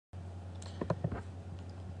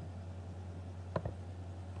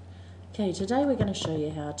Okay, today we're going to show you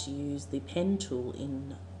how to use the pen tool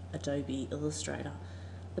in Adobe Illustrator.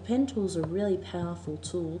 The pen tool is a really powerful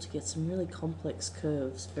tool to get some really complex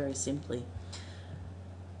curves very simply.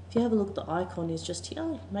 If you have a look, the icon is just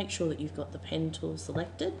here. Make sure that you've got the pen tool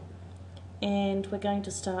selected, and we're going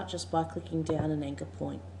to start just by clicking down an anchor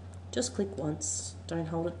point. Just click once, don't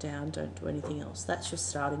hold it down, don't do anything else. That's your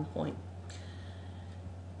starting point.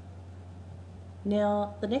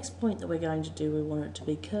 Now, the next point that we're going to do, we want it to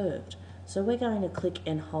be curved. So we're going to click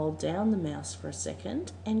and hold down the mouse for a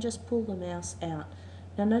second and just pull the mouse out.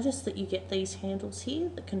 Now notice that you get these handles here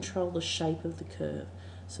that control the shape of the curve.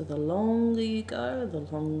 So the longer you go, the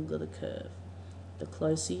longer the curve. The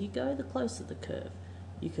closer you go, the closer the curve.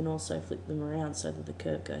 You can also flip them around so that the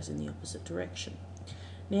curve goes in the opposite direction.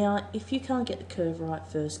 Now, if you can't get the curve right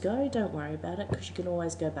first go, don't worry about it, because you can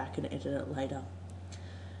always go back and edit it later.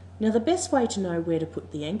 Now the best way to know where to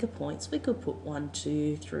put the anchor points, we could put 1,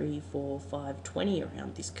 2, 3, 4, 5, 20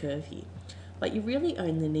 around this curve here. But you really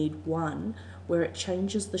only need one where it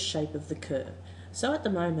changes the shape of the curve. So at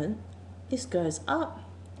the moment, this goes up,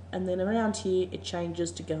 and then around here it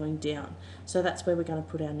changes to going down. So that's where we're going to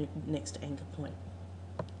put our next anchor point.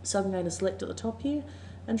 So I'm going to select at the top here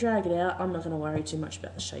and drag it out. I'm not going to worry too much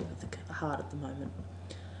about the shape of the heart at the moment.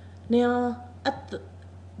 Now at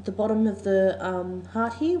the bottom of the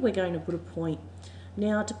heart here, we're going to put a point.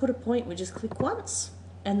 Now to put a point, we just click once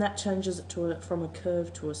and that changes it from a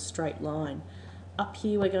curve to a straight line. Up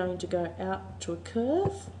here we're going to go out to a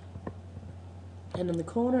curve, and in the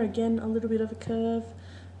corner again a little bit of a curve,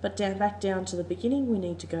 but back down to the beginning we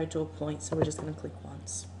need to go to a point, so we're just going to click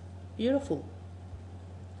once. Beautiful.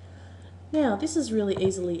 Now this is really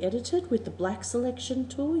easily edited with the black selection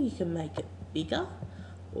tool. You can make it bigger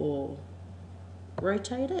or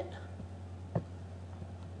rotate it,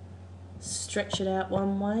 stretch it out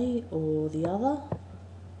one way or the other,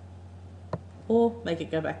 or make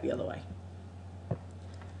it go back the other way.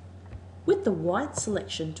 With the white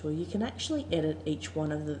selection tool, you can actually edit each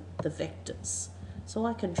one of the vectors. So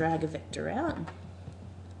I can drag a vector out,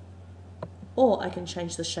 or I can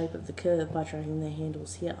change the shape of the curve by dragging their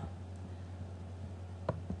handles here.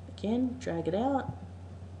 Again, drag it out,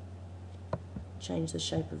 change the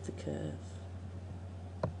shape of the curve.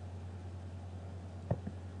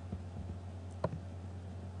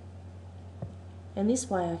 And this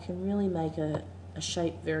way I can really make a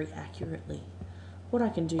shape very accurately. What I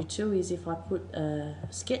can do too is if I put a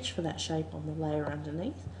sketch for that shape on the layer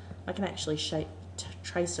underneath, I can actually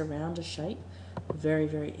trace around a shape very,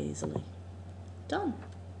 very easily. Done.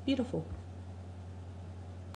 Beautiful.